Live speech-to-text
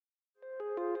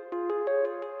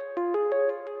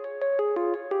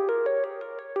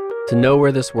To know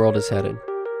where this world is headed,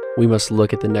 we must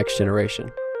look at the next generation.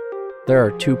 There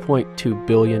are 2.2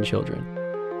 billion children.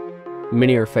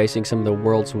 Many are facing some of the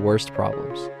world's worst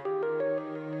problems.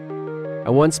 I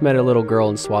once met a little girl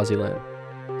in Swaziland.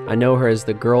 I know her as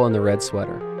the girl in the red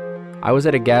sweater. I was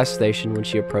at a gas station when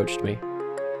she approached me.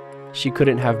 She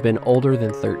couldn't have been older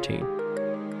than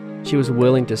 13. She was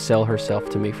willing to sell herself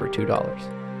to me for $2.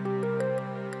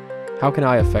 How can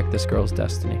I affect this girl's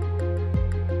destiny?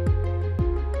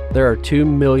 There are 2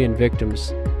 million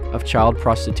victims of child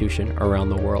prostitution around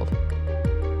the world.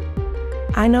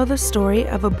 I know the story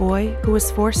of a boy who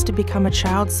was forced to become a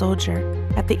child soldier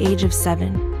at the age of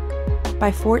 7.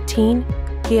 By 14,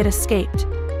 he had escaped,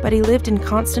 but he lived in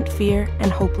constant fear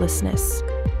and hopelessness.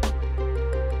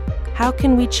 How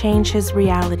can we change his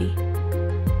reality?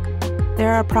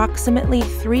 There are approximately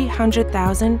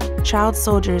 300,000 child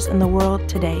soldiers in the world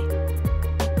today.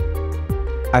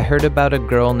 I heard about a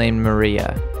girl named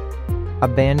Maria.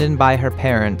 Abandoned by her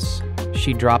parents,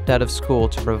 she dropped out of school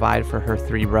to provide for her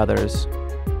 3 brothers.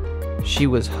 She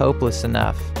was hopeless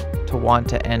enough to want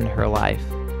to end her life.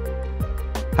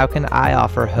 How can I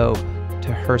offer hope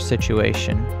to her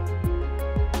situation?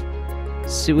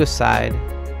 Suicide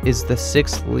is the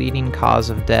 6th leading cause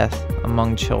of death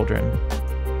among children.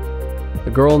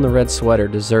 The girl in the red sweater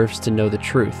deserves to know the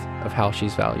truth of how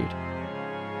she's valued.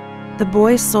 The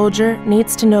boy soldier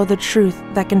needs to know the truth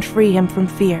that can free him from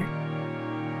fear.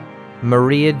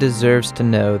 Maria deserves to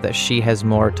know that she has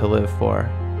more to live for.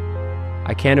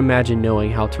 I can't imagine knowing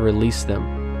how to release them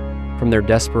from their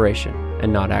desperation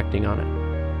and not acting on it.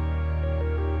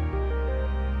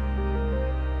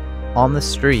 On the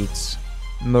streets,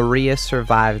 Maria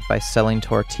survived by selling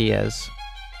tortillas.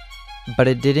 But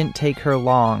it didn't take her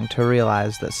long to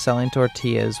realize that selling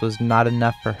tortillas was not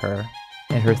enough for her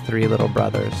and her 3 little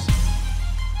brothers.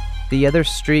 The other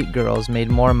street girls made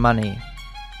more money,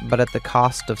 but at the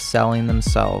cost of selling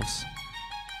themselves.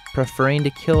 Preferring to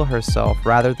kill herself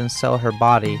rather than sell her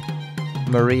body,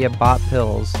 Maria bought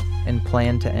pills and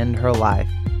planned to end her life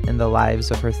and the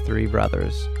lives of her 3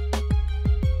 brothers,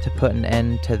 to put an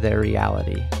end to their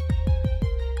reality.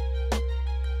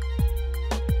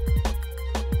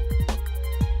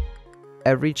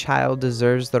 Every child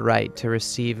deserves the right to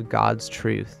receive God's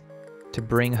truth, to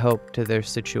bring hope to their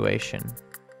situation.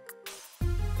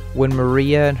 When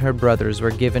Maria and her brothers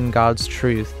were given God's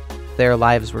truth, their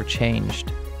lives were changed.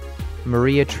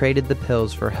 Maria traded the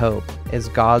pills for hope as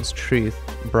God's truth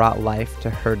brought life to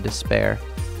her despair.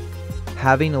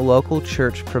 Having a local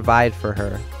church provide for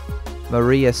her,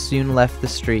 Maria soon left the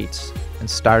streets and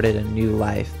started a new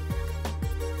life.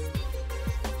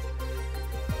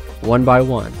 One by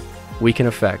one, we can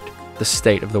affect the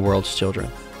state of the world's children.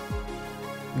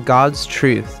 God's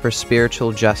truth for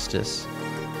spiritual justice.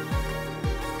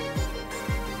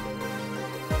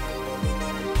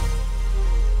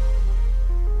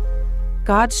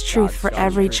 God's truth for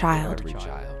every child.